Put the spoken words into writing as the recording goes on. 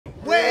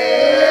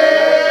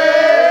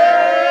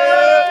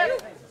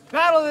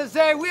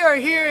are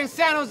here in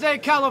San Jose,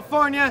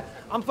 California.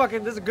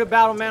 This is a good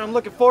battle, man. I'm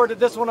looking forward to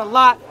this one a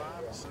lot.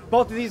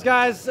 Both of these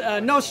guys,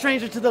 no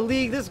stranger to the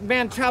league. This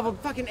man traveled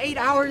fucking 8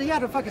 hours. He had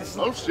to fucking...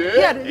 Oh,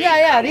 shit.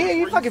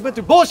 He fucking went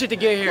through bullshit to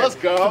get here. Let's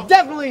go. So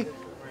definitely,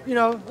 you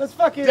know, let's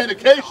fucking...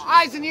 Dedication.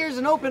 Eyes and ears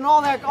and open,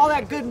 all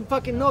that good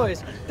fucking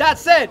noise. That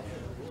said,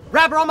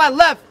 rapper on my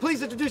left,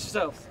 please introduce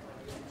yourself.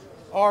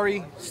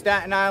 ARIE,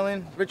 Staten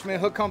Island,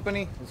 Richmond Hook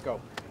Company. Let's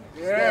go.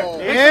 Yeah.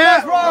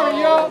 That's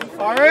ARIE, yo.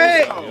 All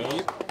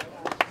right.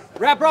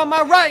 Rapper on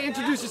my right,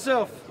 introduce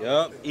yourself.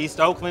 Yup, East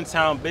Oakland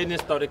Town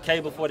Business, throw the K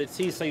before the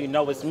T so you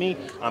know it's me.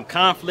 I'm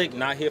Conflict,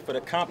 not here for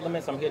the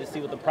compliments. I'm here to see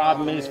what the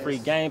problem is. Free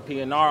game,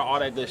 PNR, all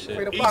that good shit.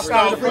 Free the East fuck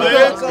out. Oakland.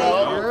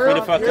 Free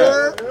the fuck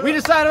up. We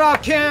decided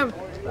off cam.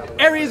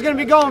 ARIE is gonna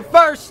be going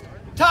first.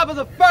 Top of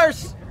the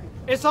first,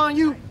 it's on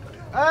you.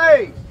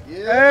 Hey!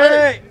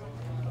 Hey!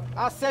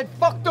 I said,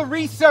 fuck the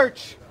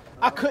research.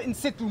 I couldn't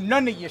sit through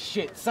none of your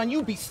shit, son.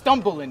 You be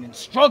stumbling and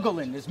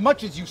struggling. As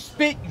much as you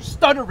spit, you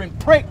stutter and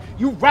prick.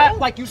 You rap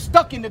like you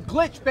stuck in a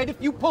glitch. Bet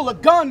if you pull a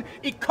gun,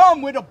 it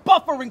come with a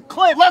buffer and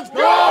clip. Let's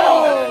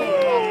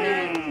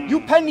go!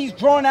 You pen these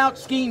drawn out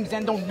schemes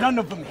and don't none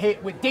of them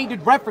hit with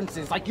dated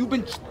references like you've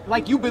been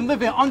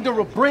living under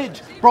a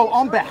bridge. Bro,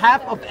 on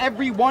behalf of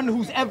everyone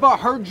who's ever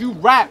heard you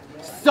rap,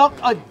 suck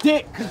a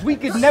dick, cause we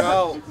could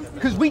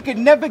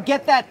never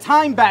get that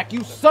time back,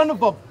 you son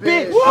of a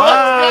bitch.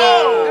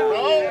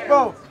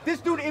 Bro, this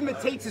dude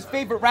imitates his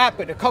favorite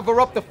rapper to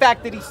cover up the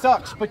fact that he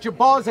sucks, but your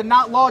bars are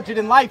not larger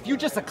than life, you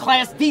just a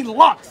class D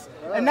Lux.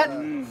 And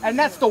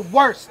that's the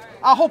worst.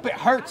 I hope it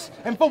hurts.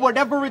 And for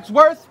whatever it's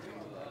worth,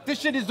 this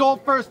shit is all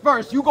first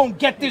verse. You gon'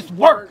 get this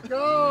work.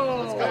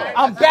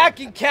 I'm back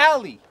in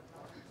Cali.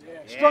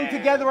 Strung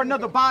together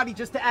another body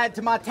just to add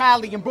to my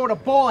tally and brought a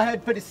ball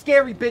head for the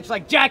scary bitch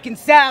like Jack and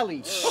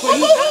Sally.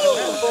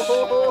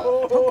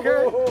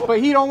 But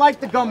he don't like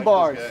the gun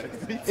bars.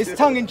 It's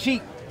tongue in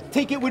cheek.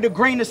 Take it with a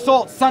grain of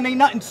salt, son, ain't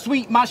nothing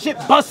sweet. My shit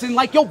bustin'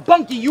 like yo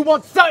bunky, you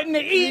want something to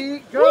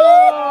eat?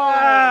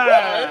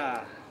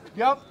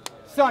 Yup.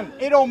 Son,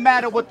 it don't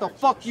matter what the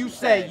fuck you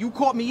say. You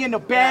caught me in a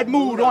bad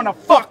mood on a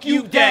fuck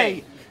you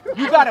day.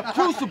 You got a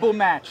crucible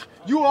match.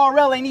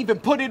 URL ain't even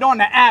put it on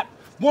the app.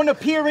 One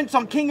appearance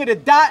on King of the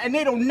Dot and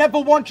they don't never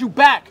want you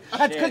back.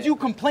 That's because you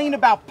complain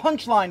about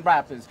punchline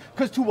rappers.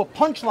 Because to a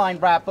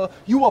punchline rapper,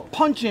 you a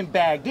punching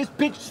bag. This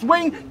bitch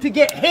swing to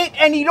get hit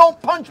and he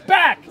don't punch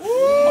back.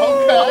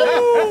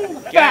 Okay.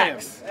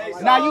 Facts.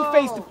 Now you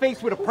face to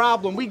face with a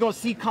problem. We gonna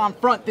see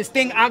confront. This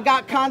thing I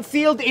got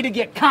concealed, it'll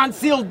get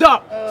concealed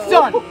up.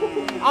 Son,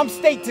 I'm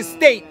state to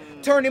state.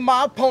 Turning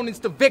my opponents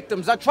to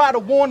victims. I try to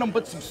warn them,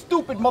 but some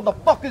stupid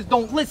motherfuckers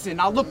don't listen.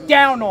 I look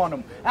down on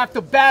them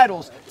after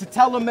battles to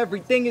tell them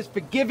everything is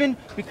forgiven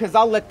because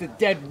I let the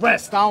dead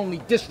rest. I only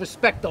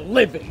disrespect the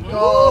living.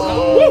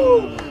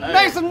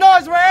 Make some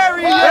noise for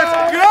ARIE.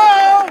 Let's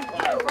go!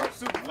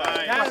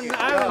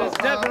 I was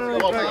definitely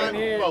fucking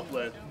here. Well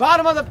played.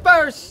 Bottom of the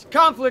first,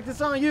 Conflict,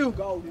 it's on you.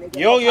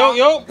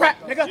 Yo.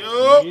 Crap, nigga.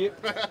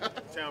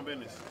 Town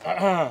business.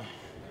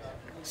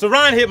 So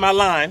Ryne hit my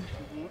line,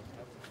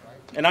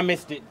 and I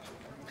missed it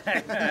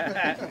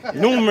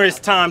numerous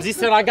times. He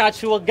said, I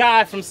got you a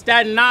guy from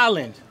Staten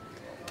Island,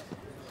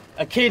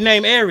 a kid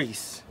named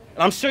Aries.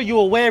 And I'm sure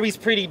you're aware he's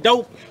pretty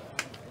dope.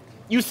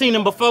 You've seen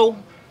him before,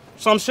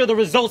 so I'm sure the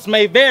results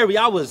may vary.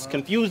 I was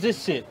confused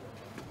as shit.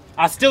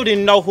 I still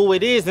didn't know who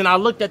it is, and I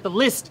looked at the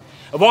list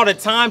of all the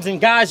times and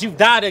guys you've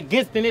died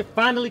against, and it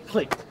finally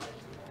clicked.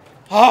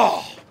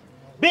 Oh,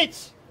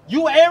 bitch,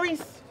 you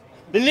Aries?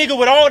 The nigga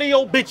with all the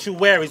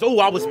obituaries. Oh,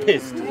 I was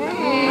pissed.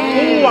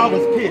 Oh, I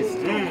was pissed.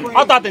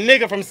 I thought the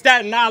nigga from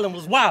Staten Island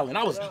was wildin'.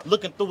 I was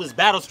looking through his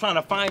battles trying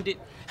to find it.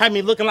 Had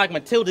me looking like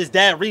Matilda's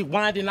dad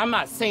rewinding. I'm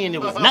not saying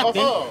it was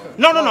nothing.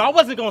 No, I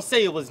wasn't gonna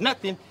say it was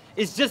nothing.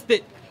 It's just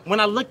that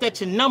when I looked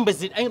at your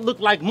numbers, it ain't look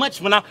like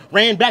much when I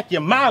ran back your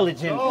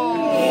mileage. And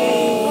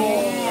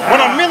what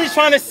I'm really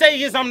trying to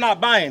say is I'm not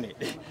buying it.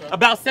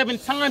 About 7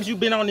 times you've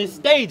been on this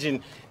stage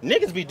and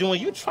niggas be doing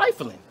you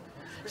trifling.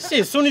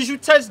 Shit, as soon as you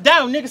touch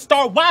down, niggas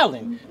start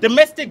wilding.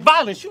 Domestic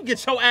violence, you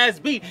get your ass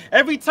beat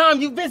every time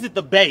you visit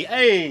the Bay.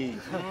 Hey.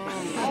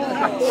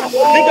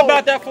 Think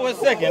about that for a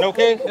second,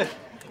 okay?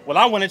 Well,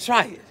 I want to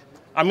try it.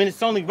 I mean,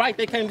 it's only right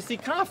they came to see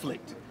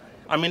Conflict.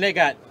 I mean, they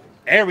got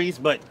ARIES,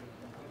 but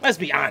let's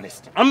be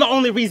honest. I'm the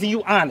only reason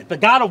you on it. The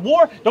God of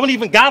War don't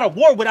even got a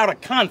war without a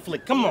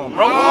conflict. Come on,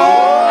 bro.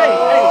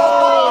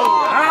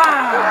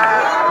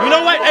 You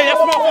know what? Hey, that's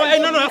my fault. Hey,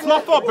 no, that's my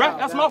fault, bro.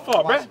 That's my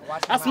fault, bro.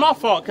 That's my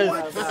fault, cause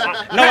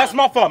that's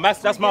my fault.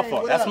 That's my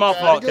fault. That's my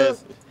fault,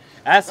 cause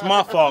that's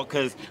my fault,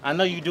 cause I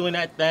know you doing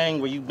that thing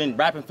where you've been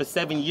rapping for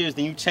 7 years,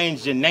 then you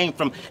changed your name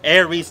from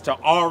ARIES to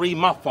ARIE.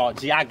 My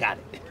fault, G. I got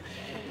it.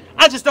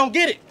 I just don't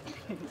get it.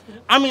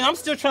 I mean, I'm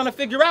still trying to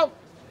figure out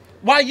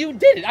why you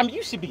did it. I mean,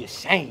 you should be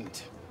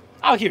ashamed.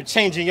 Out here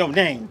changing your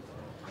name.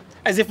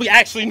 As if we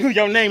actually knew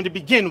your name to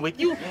begin with.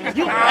 You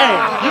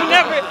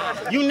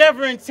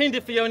never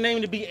intended for your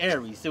name to be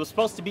ARIES. It was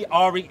supposed to be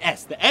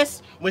RYDZ. The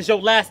S was your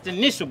last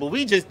initial, but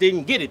we just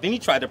didn't get it. Then you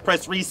tried to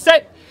press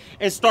reset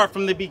and start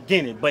from the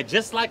beginning. But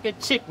just like a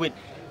chick with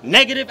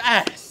negative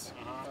ass.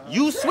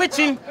 You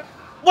switching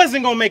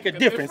wasn't gonna make a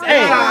difference.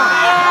 Hey,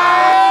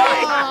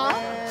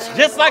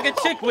 just like a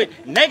chick with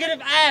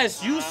negative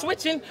ass, you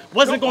switching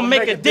wasn't gonna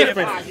make a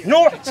difference,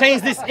 nor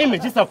change this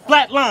image. It's a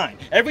flat line.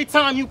 Every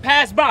time you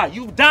pass by,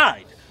 you've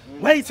died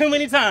way too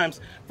many times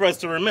for us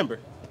to remember.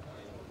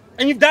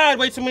 And you've died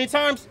way too many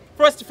times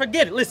for us to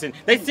forget it. Listen,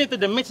 they sent the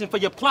dimension for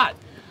your plot.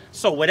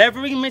 So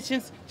whatever he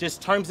mentions,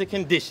 just terms and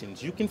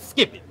conditions. You can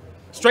skip it.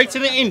 Straight to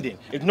the ending.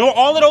 Ignore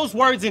all of those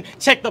words and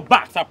check the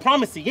box. I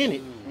promise he in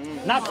it.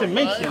 Not to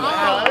mention,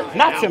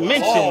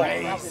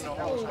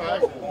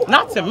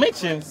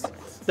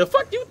 the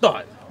fuck you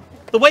thought?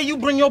 The way you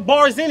bring your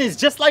bars in is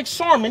just like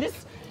Charmin.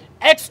 It's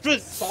extra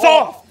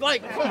soft.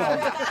 Like, come on.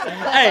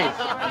 Hey,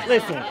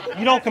 listen,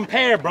 you don't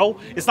compare, bro.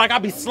 It's like I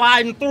be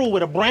sliding through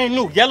with a brand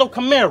new yellow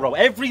Camaro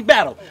every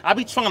battle. I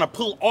be trying to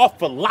pull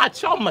off a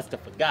lot. Y'all must have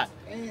forgot.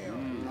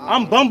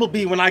 I'm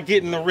Bumblebee when I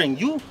get in the ring.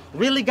 You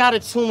really gotta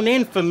tune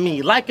in for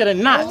me, like it or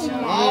not.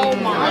 Oh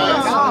my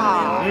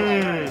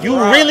God. You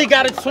really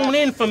gotta tune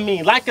in for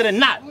me, like it or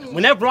not.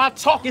 Whenever I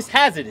talk, it's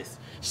hazardous.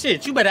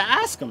 Shit, you better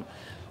ask him.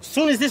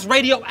 Soon as this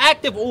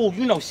radioactive, oh,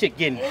 you know shit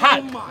getting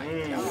hot.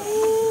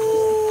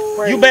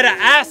 You better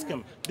ask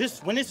him.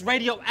 When it's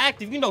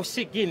radioactive, you know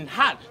shit getting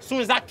hot. Soon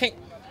as I can't.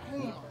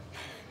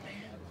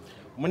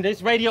 When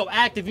it's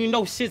radioactive, you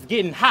know shit's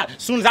getting hot.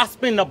 Soon as I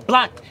spin the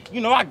block,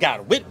 you know I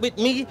got wit with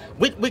me,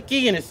 wit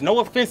wiki, and it's no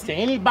offense to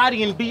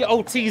anybody in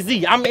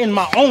BOTZ. I'm in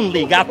my own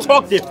league. I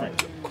talk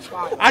different.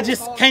 I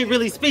just can't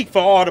really speak for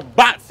all the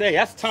bots. Hey,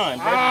 that's time,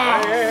 bro.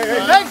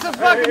 Make some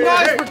fucking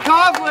noise for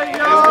Conflict,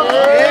 y'all.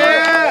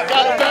 Yeah.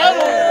 Got a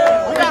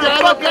battle. We got a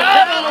fucking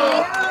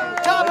battle.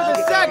 Top of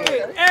the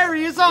second.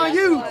 ARIE, it's on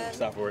you.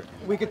 Stop for it.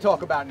 We could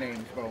talk about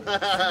names, bro.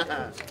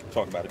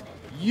 Talk about it.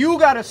 You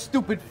got a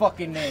stupid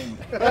fucking name.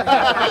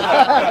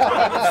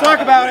 Let's talk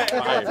about it.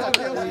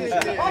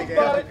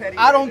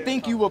 I don't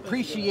think you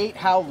appreciate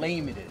how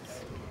lame it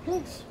is.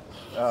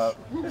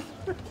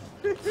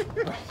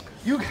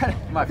 You got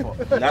my fault.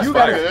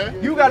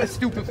 You got a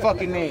stupid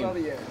fucking name.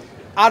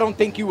 I don't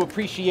think you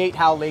appreciate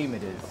how lame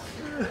it is.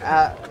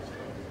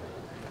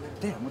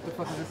 Damn, what the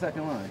fuck is the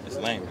second line? It's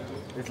lame.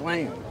 It's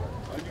lame.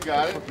 You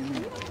got it.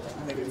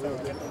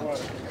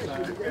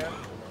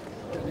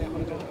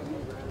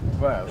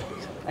 Well,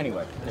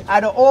 anyway,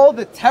 out of all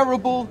the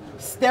terrible,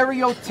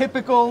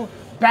 stereotypical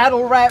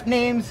battle rap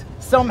names,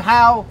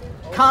 somehow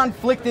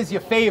Conflict is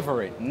your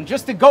favorite. And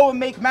just to go and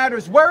make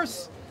matters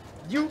worse,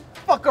 you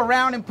fuck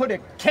around and put a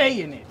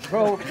K in it,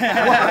 bro. What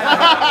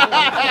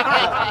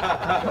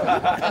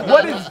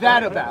is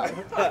that about?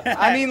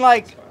 I mean,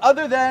 like,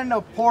 other than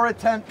a poor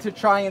attempt to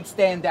try and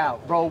stand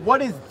out, bro,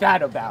 what is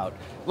that about?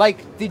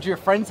 Like, did your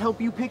friends help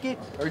you pick it,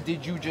 or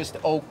did you just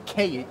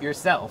okay it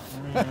yourself?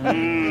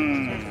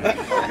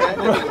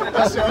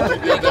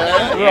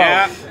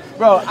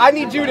 Bro, I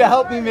need you to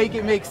help me make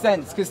it make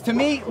sense, because to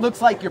me, it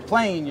looks like you're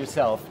playing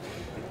yourself.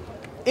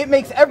 It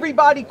makes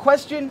everybody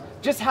question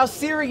just how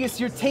serious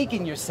you're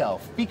taking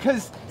yourself,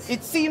 because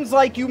it seems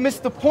like you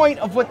missed the point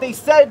of what they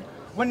said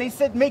when they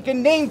said make a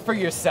name for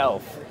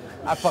yourself.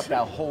 I fucked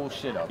that whole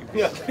shit up.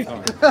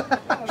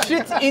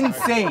 Shit's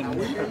insane.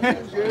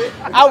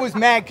 I was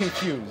mad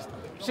confused.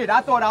 Shit,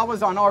 I thought I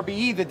was on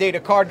RBE the day the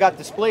card got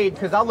displayed,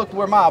 because I looked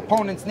where my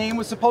opponent's name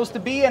was supposed to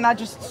be and I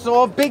just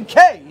saw a big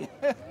K.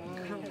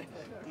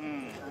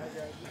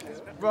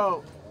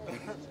 Bro,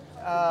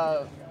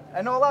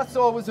 and all I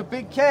saw was a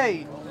big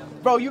K.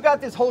 Bro, you got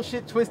this whole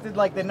shit twisted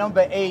like the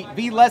number 8.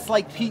 Be less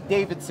like Pete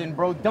Davidson,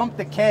 bro. Dump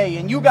the K.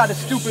 And you got a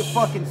stupid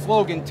fucking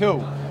slogan,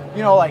 too.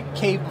 You know, like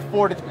K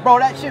before the... Bro,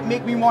 that shit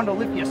make me want to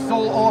lift your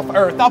soul off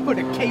earth. I'll put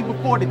a K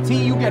before the T.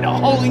 You get a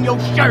hole in your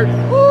shirt.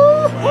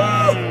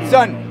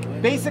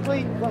 Son,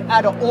 basically,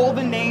 out of all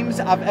the names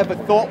I've ever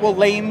thought were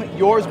lame,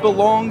 yours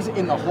belongs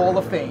in the Hall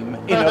of Fame.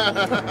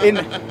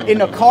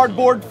 In a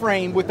cardboard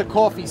frame with a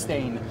coffee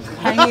stain.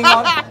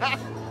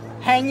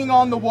 Hanging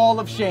on the wall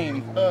of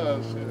shame.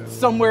 Oh, shit.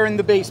 Somewhere in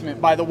the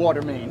basement by the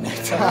water main. Make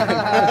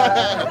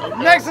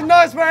some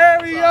noise for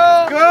ARIE,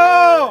 y'all.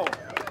 Go!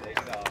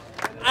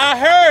 I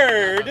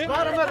heard.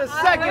 Bottom of the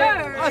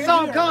second. I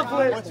saw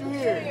Conflict. What you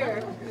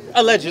hear?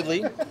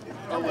 Allegedly.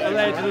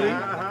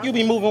 You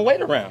be moving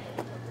weight around.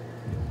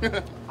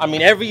 I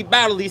mean, every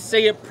battle he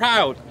say it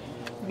proud.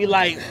 Be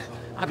like,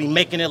 I be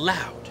making it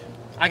loud.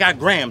 I got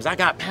grams, I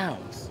got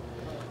pounds.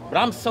 But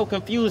I'm so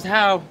confused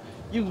how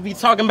you be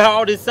talking about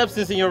all this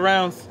substance in your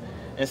rounds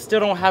and still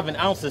don't have an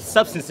ounce of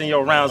substance in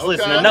your rounds. Okay.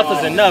 Listen, enough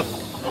is enough.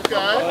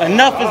 Okay.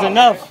 Enough is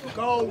enough.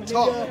 Go,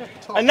 talk.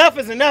 Enough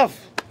is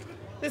enough.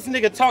 This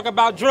nigga talk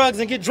about drugs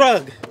and get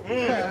drugged.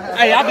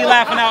 Hey, I be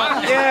laughing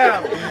out.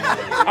 Yeah.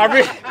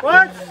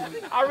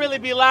 I really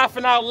be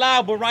laughing out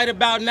loud, but right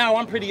about now,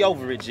 I'm pretty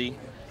over it, G.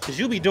 Cause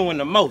you be doing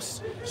the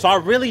most. So I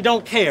really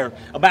don't care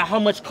about how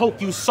much coke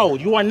you sold.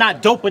 You are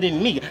not doper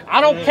than me. I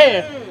don't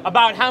care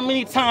about how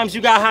many times you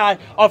got high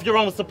off your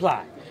own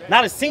supply.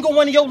 Not a single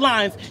one of your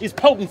lines is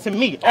potent to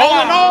me.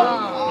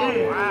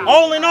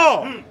 All in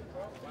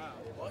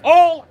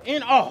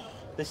all,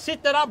 the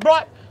shit that I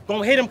brought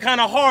gonna hit him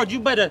kind of hard. You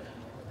better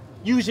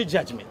use your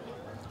judgment.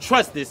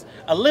 trust this,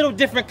 a little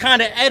different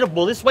kind of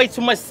edible. It's way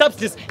too much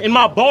substance in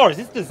my bars.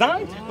 It's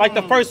designed like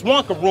the first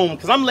Wonka room,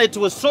 because I'm led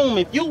to assume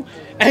if you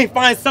ain't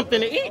find something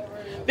to eat,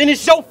 then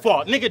it's your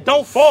fault. Nigga,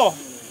 don't fall.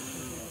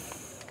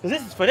 Because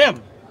this is for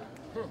them,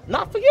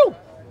 not for you.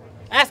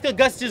 Ask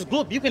Augustus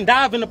Gloop. You can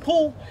dive in the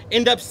pool,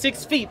 end up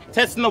 6 feet,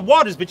 testing the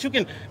waters, but you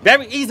can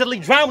very easily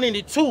drown in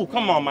it too.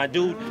 Come on, my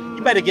dude.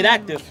 You better get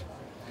active.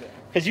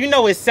 Because you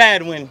know it's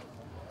sad when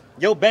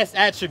your best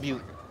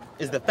attribute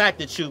is the fact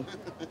that you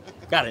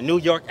got a New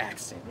York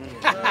accent.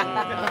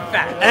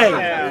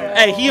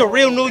 Hey, he a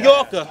real New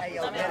Yorker.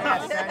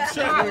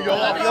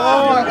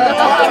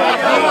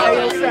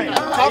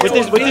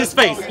 With his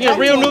face. He a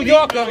real New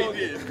Yorker.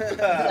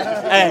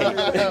 Hey.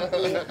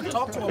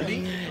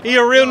 He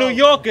a real New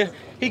Yorker.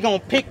 He gonna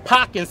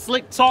pickpocket and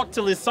slick talk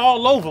till it's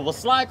all over. Well,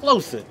 slide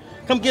closer.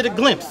 Come get a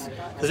glimpse.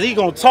 Cause he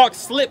gonna talk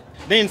slip,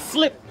 then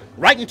slip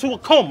right into a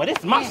coma. This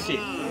is my shit.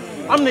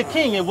 I'm the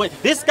king, and what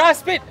this guy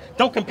spit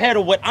don't compare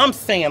to what I'm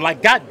saying.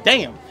 Like,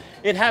 goddamn.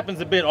 It happens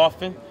a bit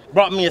often.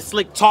 Brought me a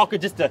slick talker,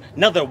 just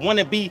another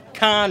wannabe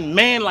con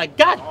man. Like,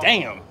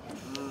 goddamn.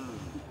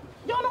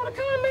 Y'all know what a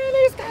con man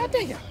is?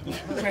 Goddamn.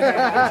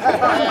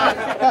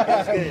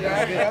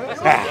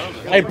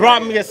 They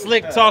brought me a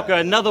slick talker,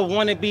 another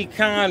wannabe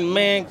con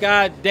man.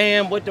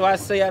 Goddamn. What do I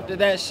say after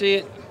that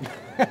shit?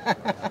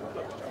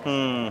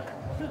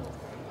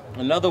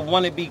 Another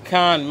wannabe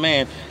con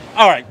man.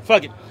 All right,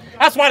 fuck it.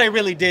 That's why they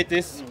really did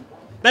this.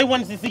 They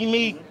wanted to see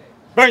me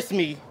verse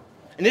me.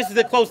 And this is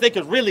the close they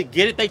could really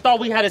get it. They thought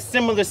we had a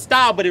similar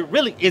style, but it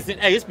really isn't.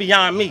 Hey, it's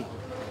beyond me.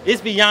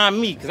 It's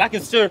beyond me, because I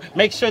can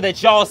make sure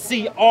that y'all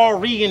see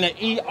RE and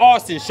the ER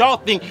since y'all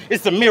think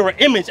it's a mirror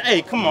image.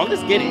 Hey, come on,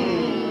 let's get it.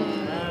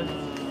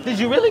 Did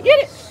you really get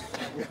it?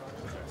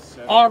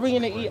 RE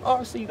and the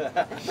ER, see?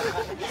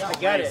 I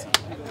got it.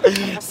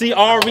 See,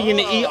 RE and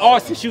the ER,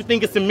 since you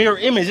think it's a mirror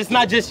image, it's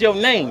not just your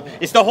name.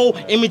 It's the whole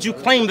image you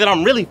claim that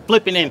I'm really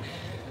flipping in.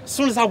 As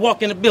soon as I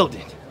walk in the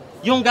building,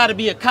 you don't gotta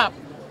be a cop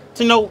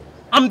to know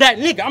I'm that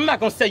nigga. I'm not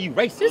gonna say you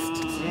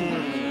racist.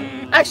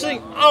 Actually,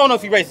 I don't know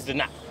if you racist or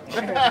not. I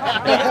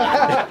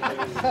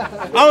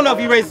don't know if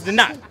you racist or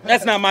not.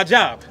 That's not my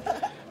job.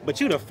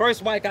 But you the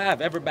first white guy I've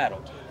ever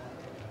battled.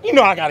 You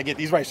know I gotta get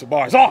these racial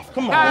bars off.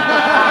 Come on.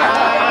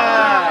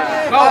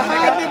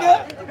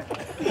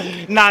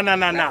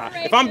 Nah.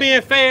 If I'm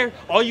being fair,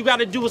 all you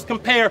gotta do is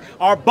compare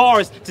our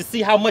bars to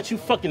see how much you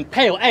fucking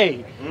pale.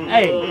 Hey.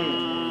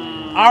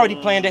 I already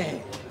planned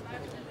ahead.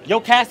 Your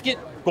casket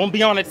gonna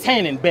be on a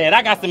tanning bed.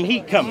 I got some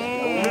heat coming.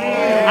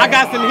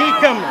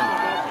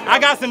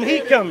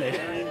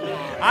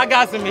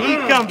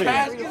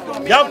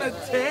 Yup.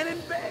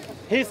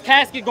 His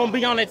casket gonna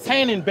be on a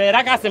tanning bed.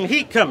 I got some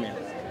heat coming.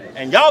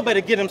 And y'all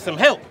better get him some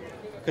help,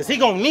 because he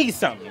gonna need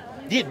something.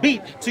 Get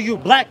beat till you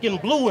black and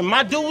blue, and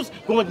my dudes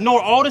gonna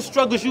ignore all the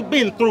struggles you've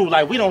been through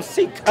like we don't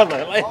see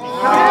color. Like,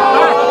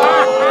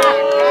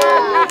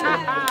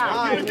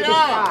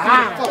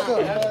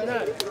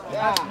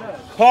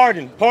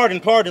 Pardon.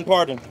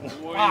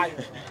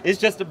 It's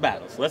just a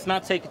battle, so let's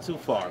not take it too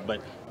far. But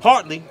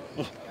partly,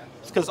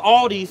 it's because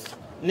all these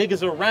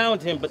niggas are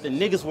around him, but the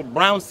niggas with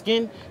brown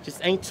skin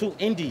just ain't too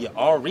into you,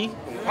 RE.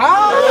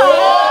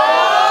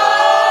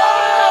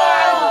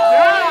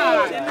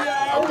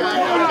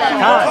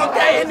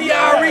 Okay, in the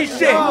RE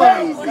shit.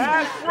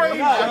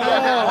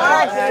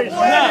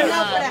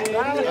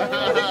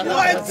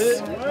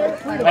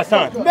 That's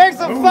time. Make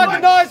some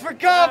fucking noise for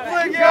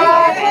Conflict,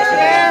 y'all!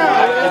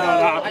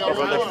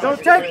 Don't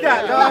take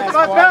that, dog.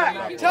 Fuck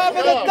back. Top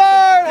of the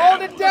third,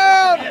 hold it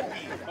down.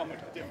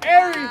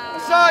 ARIE, I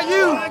saw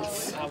you.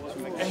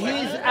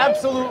 He's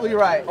absolutely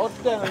right. Hold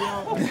it down.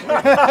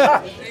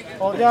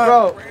 Hold it down.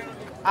 Bro,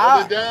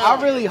 I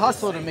really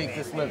hustle to make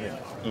this living.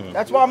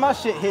 That's why my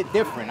shit hit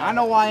different. I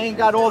know I ain't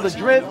got all the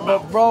drip,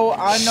 but bro,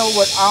 I know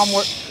what I'm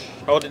worth.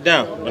 Hold it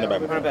down. Run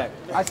it back.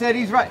 I said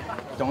he's right.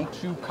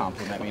 Don't you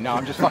compliment me. No,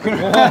 I'm just fucking.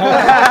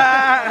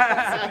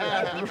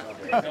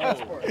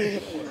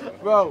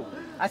 Bro,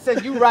 I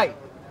said you right.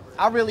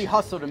 I really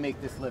hustle to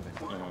make this living.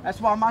 That's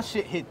why my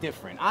shit hit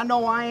different. I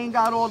know I ain't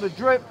got all the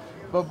drip,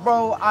 but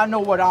bro, I know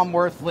what I'm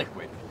worth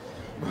liquid.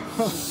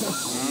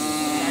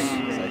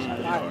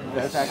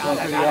 That's actually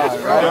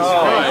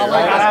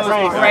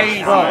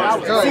pretty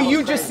hard, right? See,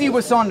 you just see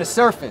what's on the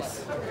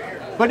surface,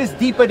 but it's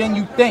deeper than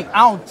you think.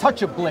 I don't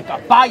touch a blick. I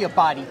buy a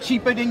body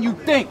cheaper than you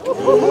think.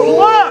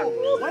 What?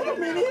 Wait a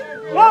minute.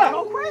 What?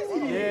 Go crazy.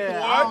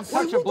 Yeah, I don't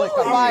touch a blick.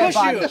 I buy a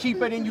body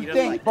cheaper than you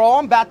think. Bro,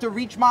 I'm about to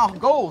reach my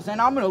goals, and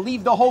I'm gonna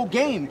leave the whole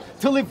game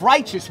to live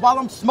righteous while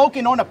I'm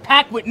smoking on a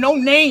pack with no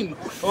name.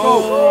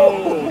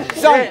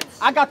 So,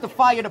 I got the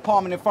fire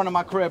department in front of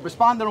my crib,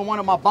 responding to one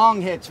of my bong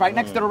hits right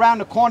next to the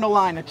round the corner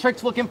line. The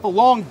trick's looking for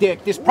long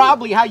dick. This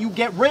probably how you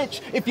get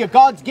rich if your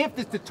God's gift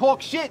is to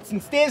talk shit,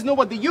 since there's no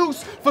other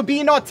use for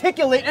being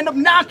articulate and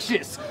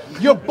obnoxious.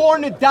 You're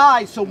born to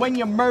die, so when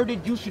you're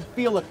murdered, you should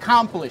feel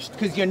accomplished,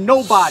 because you're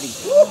nobody.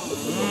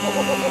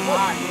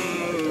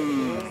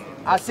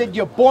 I I said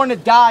you're born to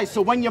die,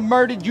 so when you're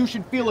murdered, you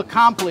should feel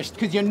accomplished,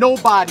 because you're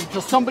nobody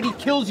till somebody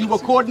kills you,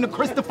 according to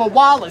Christopher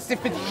Wallace.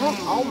 If it's true,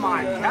 Oh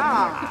my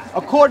God.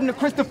 according to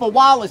Christopher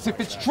Wallace, if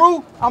it's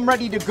true, I'm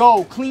ready to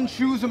go. Clean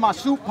shoes and my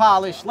suit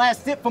polish.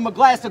 Last sip from a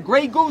glass of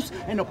Grey Goose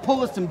and a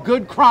pull of some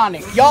good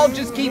chronic. Y'all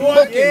just keep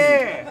booking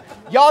me.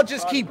 Y'all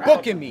just keep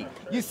booking me.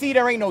 You see,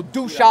 there ain't no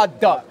douche I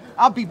duck.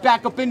 I'll be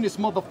back up in this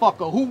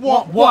motherfucker. Who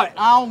want what?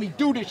 I only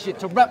do this shit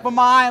to rep for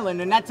my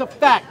island, and that's a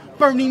fact.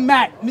 Bernie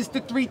Mac,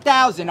 Mr.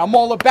 3000. I'm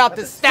all about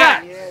the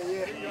stack.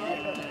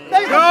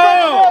 Thanks for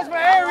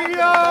ARIE.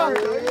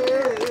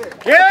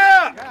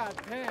 Yeah! God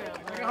damn.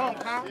 Bring it home,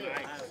 pal.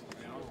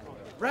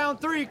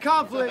 Round 3,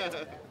 conflict.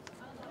 That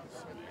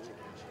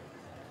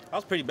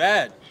was pretty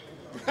bad.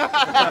 All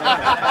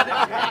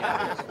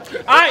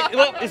right,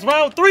 well, it's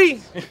round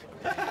 3.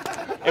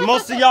 And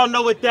most of y'all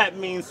know what that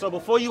means. So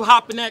before you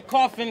hop in that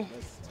coffin,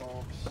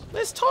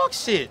 let's talk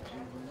shit.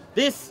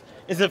 This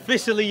is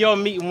officially your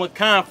meeting with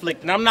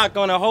Conflict, and I'm not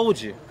gonna hold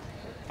you.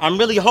 I'm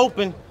really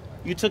hoping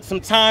you took some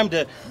time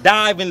to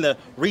dive in the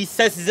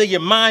recesses of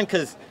your mind,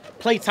 because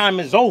playtime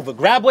is over.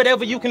 Grab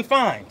whatever you can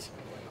find.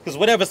 Because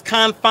whatever's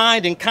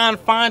confined,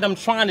 I'm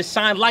trying to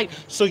shine light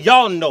so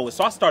y'all know it.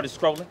 So I started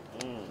scrolling.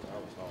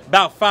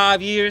 About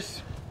 5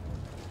 years,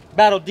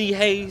 Battle D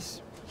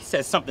Hayes, he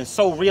said something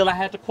so real I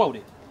had to quote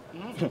it.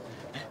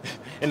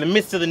 In the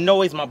midst of the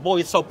noise, my boy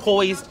is so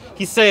poised.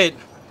 He said,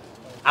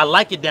 I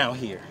like it down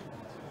here.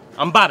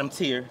 I'm bottom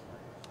tier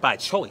by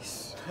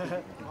choice.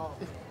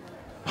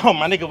 Oh,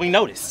 my nigga, we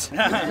noticed.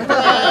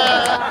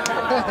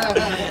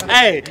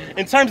 Hey,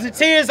 in terms of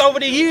tiers, over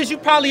the years, you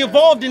probably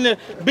evolved into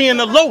being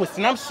the lowest.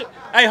 And I'm sure,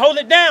 hey, hold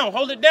it down,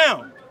 hold it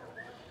down.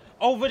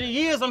 Over the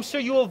years, I'm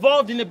sure you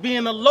evolved into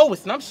being the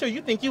lowest. And I'm sure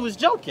you think you was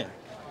joking.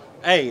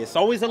 Hey, it's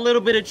always a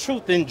little bit of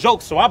truth in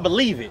jokes, so I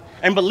believe it.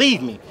 And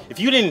believe me, if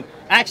you didn't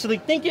actually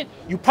think it,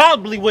 you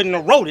probably wouldn't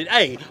have wrote it.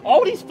 Hey,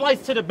 all these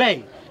flights to the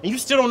Bay, and you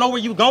still don't know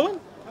where you going?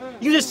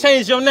 You just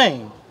changed your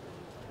name.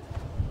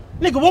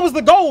 Nigga, what was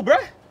the goal,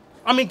 bruh?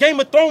 I mean, Game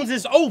of Thrones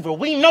is over.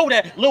 We know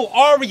that little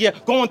ARIE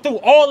going through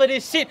all of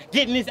this shit,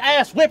 getting his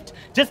ass whipped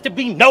just to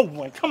be no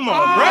one. Come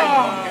on, bruh.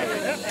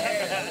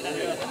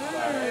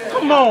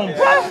 Come on,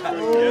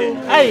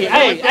 bruh.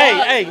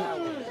 Hey.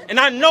 And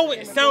I know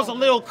it sounds a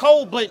little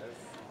cold, but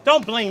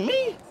don't blame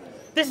me.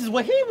 This is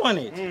what he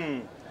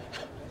wanted.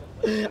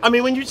 I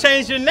mean, when you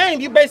change your name,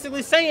 you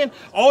basically saying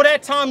all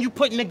that time you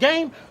put in the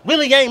game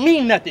really ain't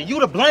mean nothing. You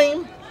to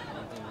blame.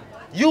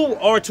 You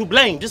are to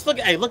blame. Just look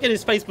at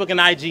his Facebook and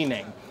IG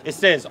name. It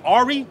says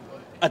ARIE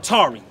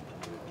Atari.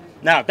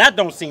 Now, if that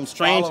don't seem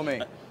strange, Follow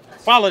me.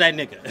 Follow that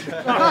nigga.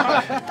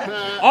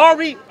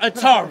 ARIE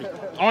Atari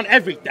on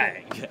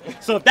everything.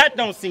 So if that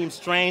don't seem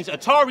strange,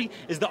 Atari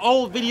is the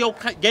old video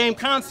game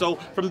console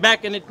from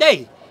back in the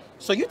day.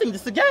 So you think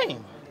this is a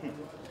game?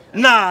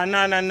 Nah.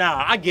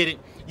 I get it.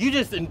 You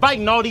just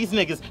inviting all these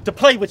niggas to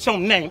play with your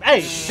name. Hey,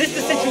 this is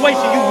the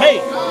situation you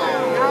made.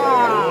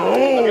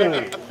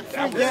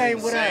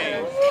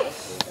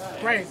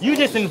 You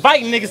just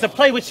inviting niggas to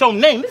play with your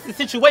name. This is the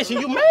situation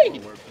you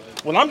made.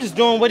 Well, I'm just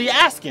doing what he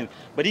asking.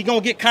 But he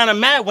gonna get kind of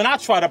mad when I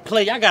try to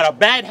play. I got a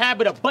bad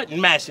habit of button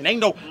mashing.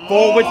 Ain't no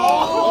forward.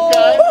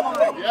 Okay.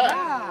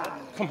 Yeah.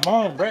 Come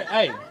on, bro.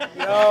 Hey.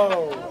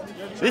 Yo.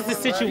 This is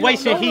the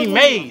situation he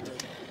made.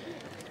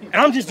 And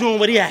I'm just doing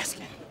what he asking.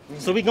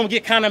 So we gonna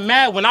get kind of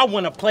mad when I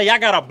wanna play. I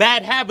got a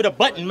bad habit of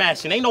button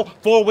mashing. Ain't no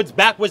forwards,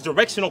 backwards,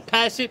 directional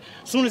pass shit.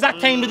 Soon as I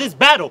came to this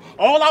battle,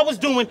 all I was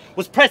doing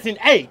was pressing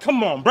A.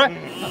 Come on, bruh.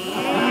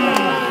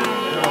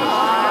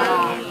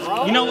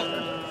 You know what?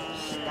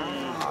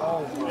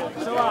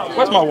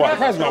 Where's my water?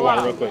 Where's my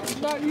water real quick?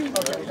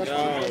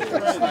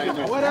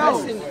 What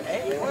else?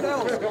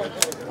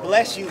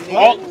 Bless you,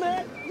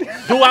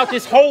 Throughout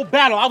this whole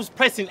battle, I was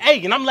pressing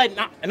A, and I'm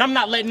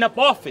not letting up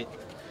off it.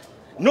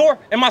 Nor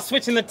am I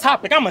switching the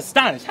topic. I'm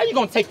astonished. How you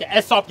gonna take the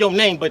S off your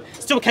name, but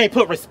still can't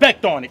put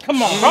respect on it?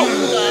 Come on, bro.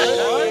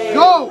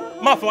 Go!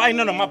 My fault.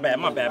 No, my bad.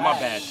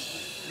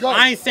 Go.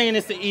 I ain't saying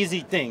it's an easy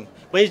thing,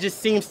 but it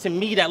just seems to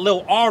me that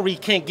little ARIE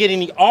can't get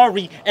any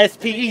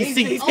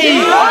RYDZ. Go!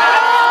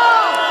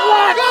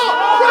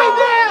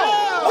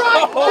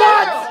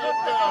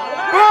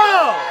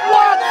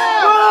 Right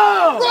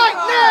now! Right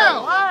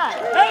now!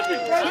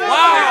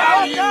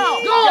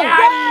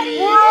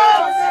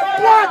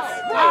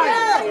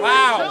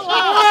 Wow.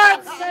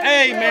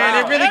 Hey,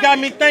 man, it really got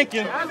me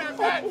thinking. Say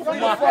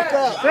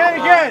it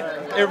again.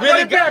 It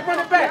really got. Run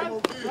it back.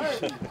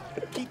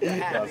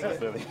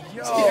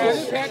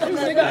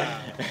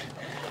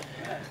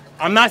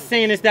 I'm not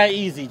saying it's that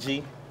easy,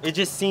 G. It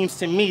just seems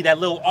to me that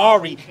little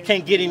ARIE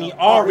can't get any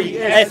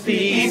RYDZ.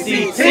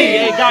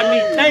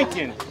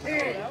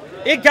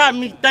 It got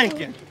me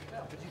thinking.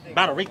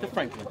 About Aretha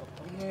Franklin.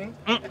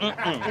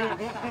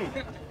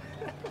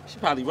 She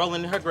probably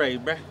rolling in her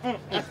grave, bruh.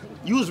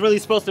 You was really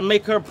supposed to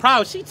make her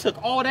proud. She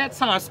took all that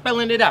time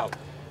spelling it out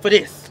for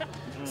this.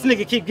 This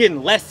nigga keep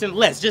getting less and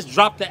less. Just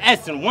drop the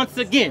S, and once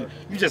again,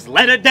 you just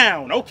let her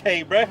down.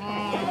 Okay, bruh.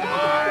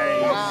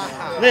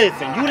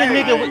 Listen, you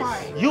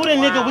the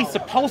nigga we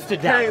supposed to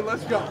die. Okay,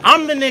 let's go.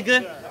 I'm the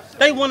nigga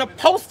they want to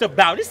post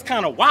about. It's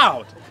kind of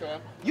wild.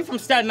 You from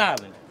Staten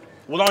Island.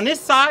 Well, on this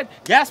side,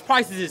 gas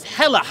prices is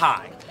hella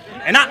high.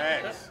 And $6.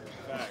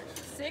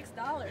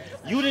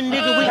 You the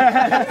nigga with $6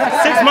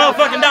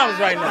 motherfucking dollars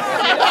right now.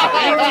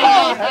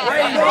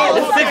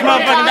 It's $6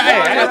 motherfucking dollars.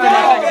 Hey, I got to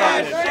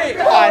think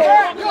about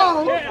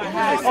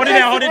this. Hold it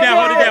down, hold it down,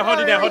 hold it down,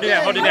 hold it down, hold it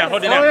down, hold it down,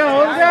 hold it down.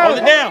 Hold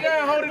it down.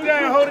 Hold it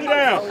down, hold it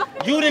down.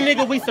 You the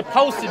nigga we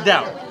supposed to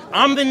doubt.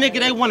 I'm the nigga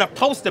they want to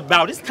post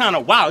about. It's kind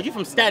of wild. You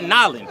from Staten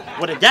Island,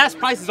 where the gas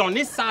prices on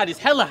this side is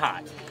hella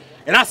high.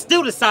 And I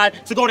still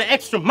decide to go the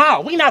extra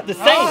mile. We not the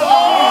same.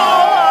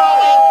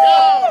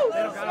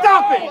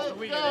 Stop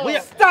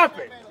it! Stop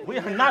it! We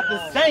are not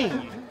the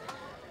same.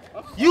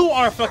 You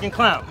are a fucking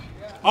clown.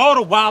 All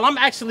the while, I'm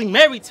actually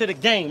married to the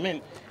game.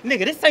 And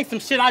nigga, this ain't some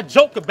shit I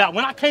joke about.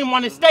 When I came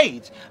on this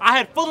stage, I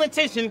had full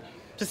intention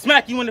to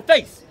smack you in the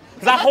face.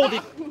 Cause I hold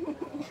it.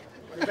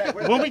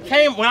 When I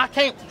came,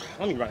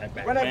 let me run that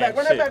back. Run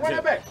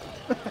that back.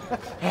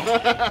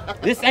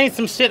 This ain't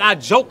some shit I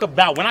joke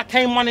about. When I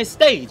came on this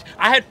stage,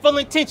 I had full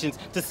intentions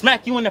to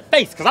smack you in the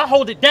face, cause I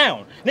hold it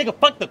down. Nigga,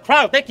 fuck the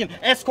crowd. They can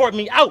escort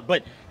me out,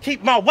 but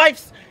keep my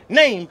wife's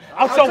name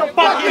out your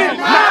fucking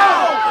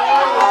mouth.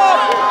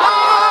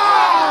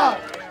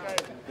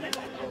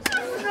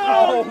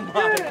 Oh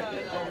my.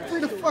 Free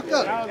the fuck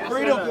up.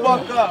 Free the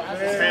fuck up.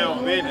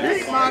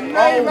 Keep my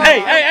name out.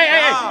 Hey.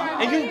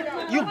 And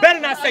you better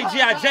not say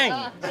G.I. Jane.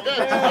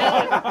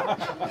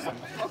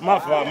 My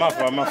fault.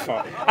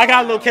 I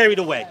got a little carried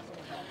away.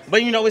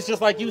 But you know, it's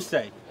just like you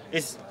say.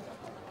 It's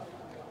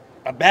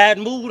a bad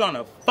mood on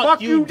a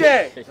fuck you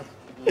day.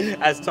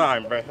 That's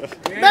time, bro.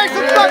 Make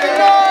some fucking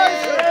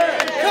noise!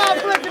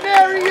 Conflict in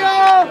ARIE!